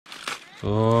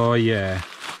Oh yeah.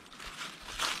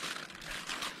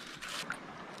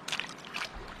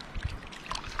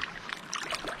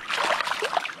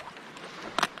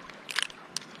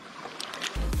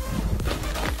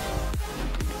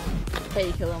 How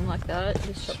you kill them like that?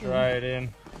 Just chop them. Straight in.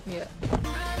 Yeah.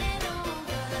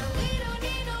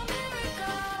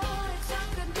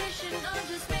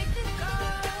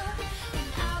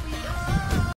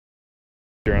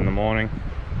 During the morning,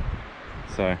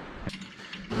 so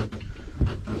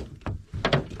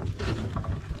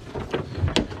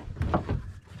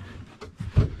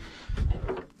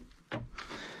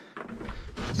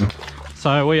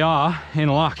we are in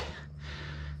luck.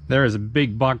 There is a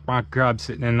big buck crab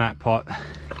sitting in that pot,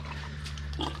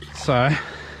 so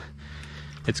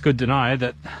it's good to know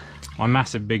that my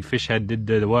massive big fish head did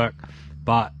do the work.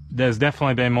 But there's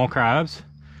definitely been more crabs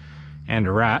and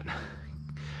a rat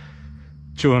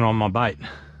chewing on my bait.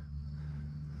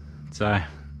 So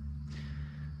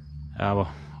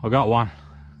well, I got one.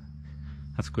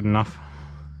 That's good enough.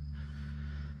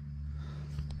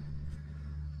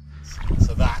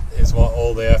 So that is what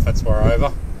all the efforts were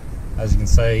over. As you can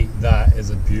see, that is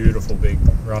a beautiful big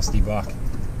rusty buck.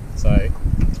 So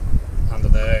under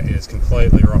there is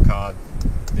completely rock hard.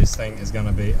 This thing is going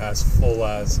to be as full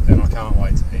as, and I can't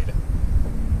wait to eat it.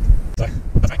 So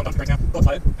that's me. I'm done for now. Well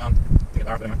excited. Think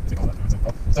of anyway.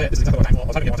 So yeah, this is exactly what I'm for. I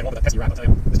was hoping to get one more, but that pesky rat, I'll tell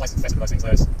you, this place is infested with those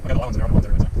things. So I've got the ones and they're on the ones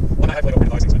everywhere. So one day hopefully we'll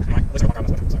get those things, but anyway, at least I've got one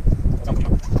grab. So it's time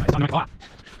to make a fire.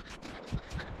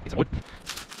 Get some wood.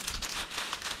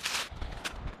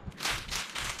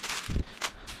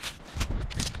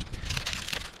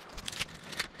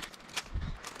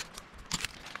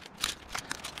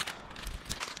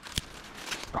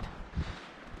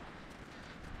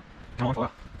 Come on,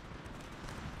 fire.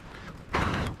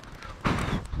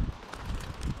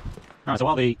 Alright, so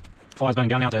while the fire's burning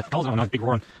down now to coals, on a nice big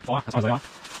roaring fire, as far as they are,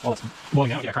 while it's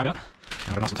boiling out, we get our crab out.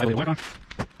 And we've got a nice little table to work on.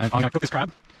 And I'm going to cook this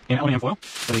crab in aluminium foil,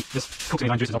 so he just cooks in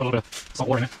his own juices. I'll put a little bit of salt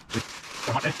water in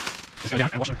there. Right there. Just go down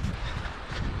and wash him.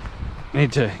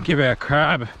 Need to give our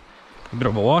crab a bit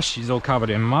of a wash. He's all covered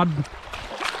in mud.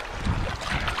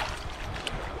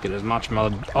 Get as much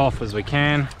mud off as we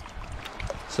can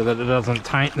so that it doesn't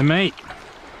taint the meat.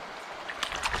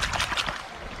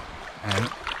 And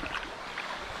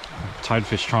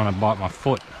toadfish trying to bite my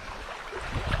foot.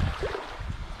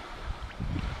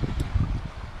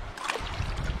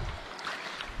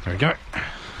 There we go.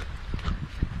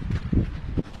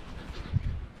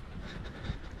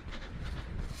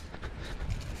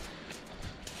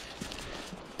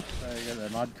 So you got the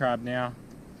mud crab now,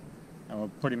 and we'll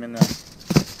put him in the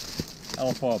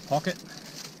alfoil pocket.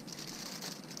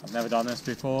 I've never done this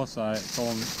before, so it's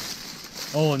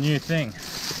all a new thing.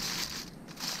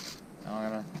 I'm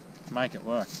gonna make it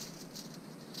work.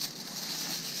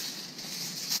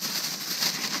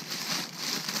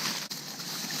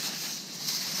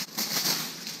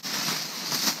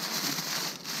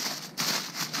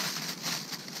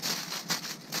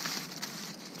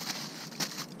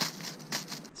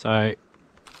 So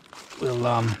we'll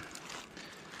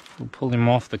pull him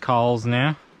off the coals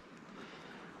now.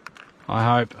 I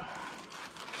hope.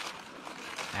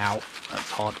 Ow,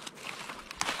 that's hot.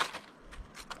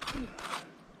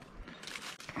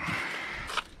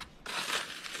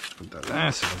 Put that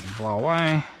there so it doesn't blow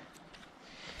away.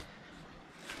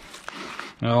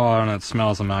 Oh, and it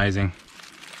smells amazing.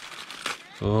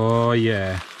 Oh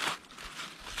yeah.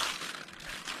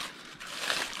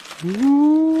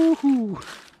 Woo-hoo.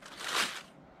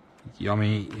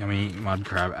 Yummy, yummy mud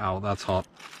crab. Ow, that's hot.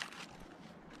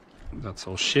 That's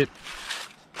all shit.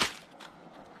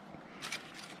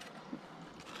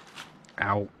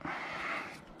 Ow.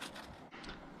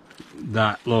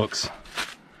 That looks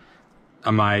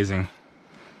amazing.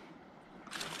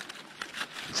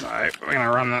 So we're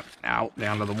gonna run that out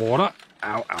down to the water.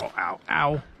 Ow, ow, ow,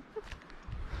 ow.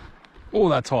 Oh,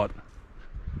 that's hot.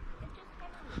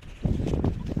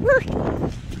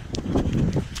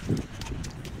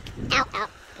 Ow, ow,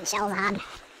 the shell's hard.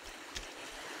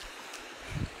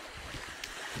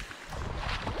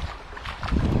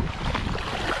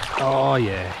 Oh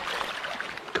yeah.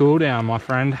 Cool down, my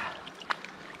friend.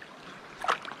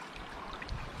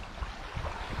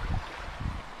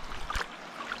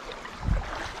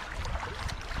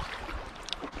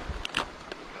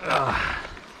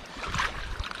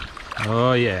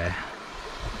 Oh yeah.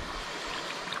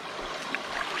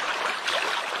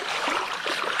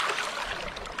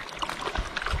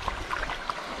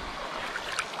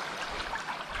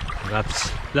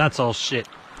 That's all shit.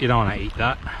 You don't want to eat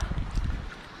that.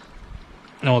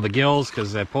 Nor the gills,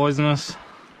 because they're poisonous.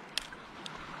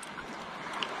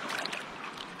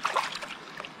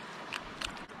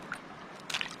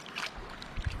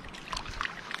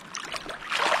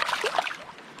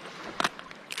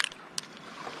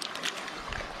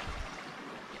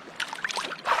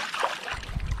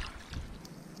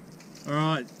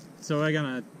 So we're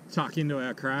gonna tuck into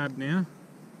our crab now.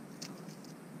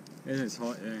 It is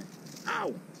hot, yeah.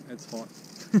 Ow! It's hot.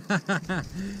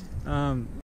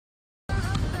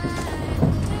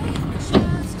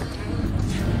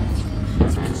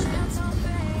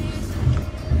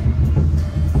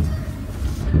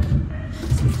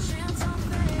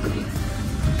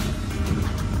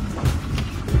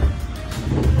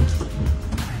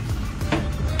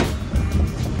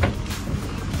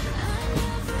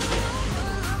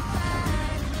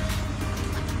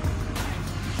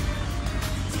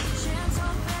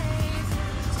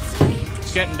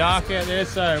 It's getting dark out there,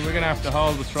 so we're gonna have to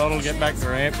hold the throttle, get back to the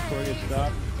ramp before we get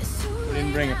started. We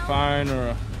didn't bring a phone or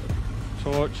a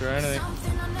torch or anything.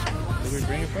 Did we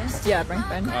bring a phone? Yeah, bring a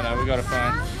phone. Oh no, we got a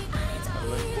phone.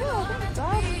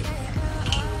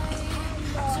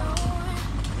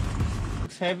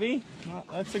 Looks heavy. Oh,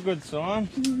 that's a good sign.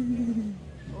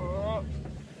 Oh,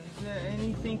 is there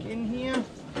anything in here?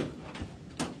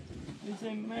 Is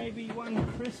there maybe one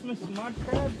Christmas mud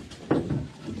crab?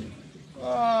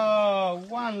 Oh,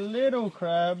 one little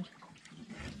crab.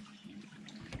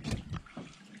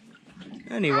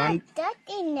 Only one.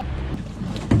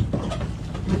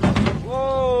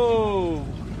 Whoa!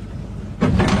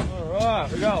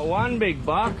 Alright, we got one big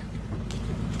buck.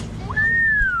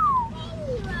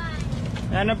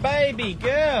 And a baby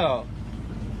girl.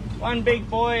 One big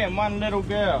boy and one little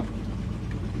girl.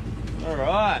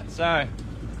 Alright, so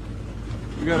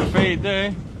we got to feed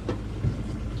there.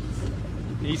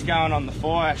 He's going on the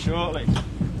fire shortly.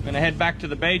 I'm gonna head back to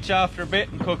the beach after a bit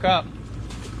and cook up.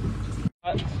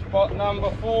 That's spot number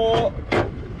 4.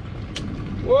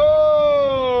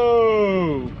 Whoa!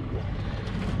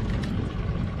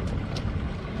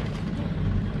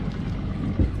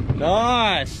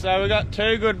 Nice. So we got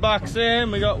 2 good bucks there,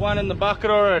 and we got one in the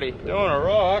bucket already. Doing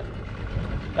alright.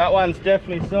 That one's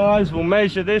definitely size. We'll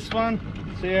measure this one.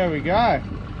 See how we go.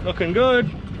 Looking good.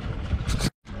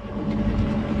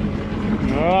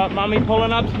 Alright, Mummy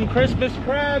pulling up some Christmas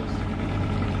crabs.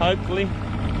 Hopefully.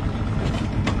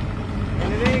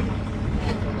 Anything?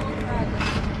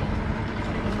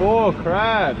 4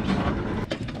 crabs.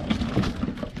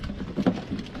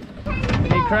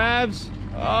 Any crabs?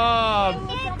 Oh,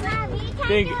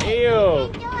 big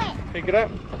eel. Pick it up.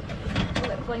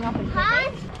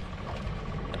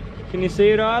 Can you see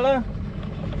it, Isla?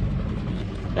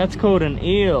 That's called an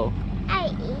eel.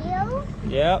 An eel?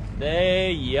 Yep, they're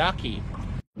yucky.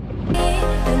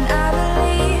 And I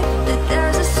believe that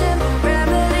there's a simple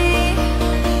remedy.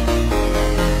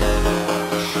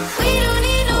 We don't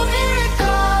need no miracle.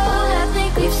 I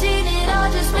think we've seen it all.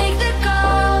 Just make the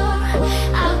call.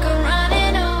 I'll come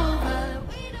running over.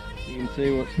 You can see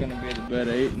what's going to be the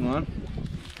better eating one.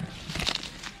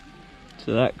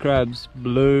 So that crab's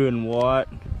blue and white.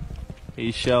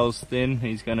 His shell's thin.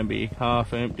 He's going to be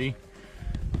half empty.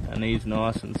 And he's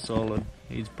nice and solid.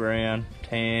 He's brown,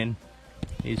 tan.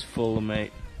 He's full of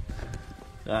meat.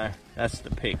 So that's the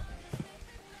pick.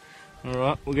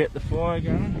 Alright, we'll get the fire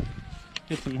going.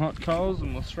 Get some hot coals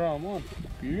and we'll throw them on.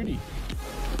 Beauty.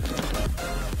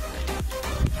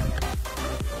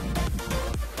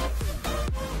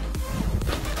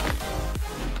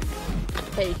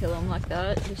 How you kill them like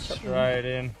that? Just chop them. Straight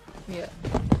in. Yeah.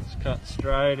 Just cut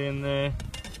straight in there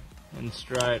and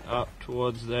straight up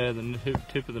towards there. The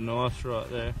tip of the knife right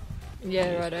there.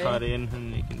 Yeah, Just right. cut in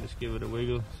and you can just give it a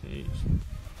wiggle. See,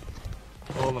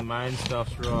 all the main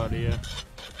stuff's right here.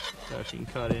 So if you can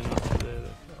cut in up to there.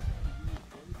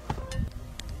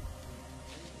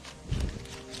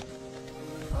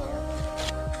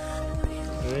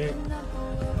 See?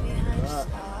 Right.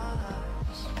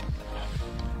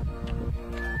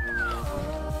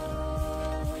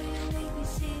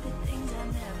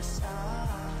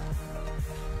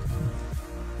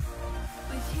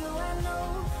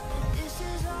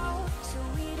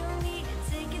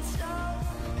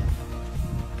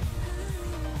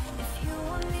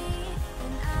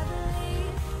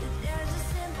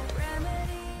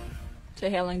 So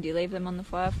how long do you leave them on the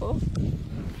fire for?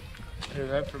 Do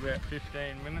that for about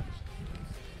 15 minutes.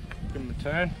 Give them a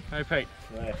turn. Hey Pete.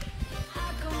 Right.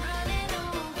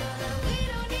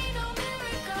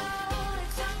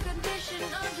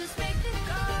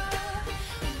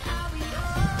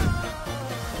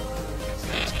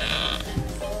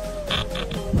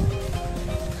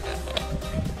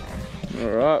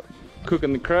 Alright,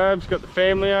 cooking the crabs, got the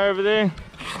family over there.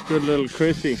 Good little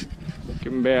Chrissy.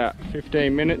 Give them about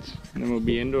 15 minutes and then we'll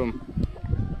be into them.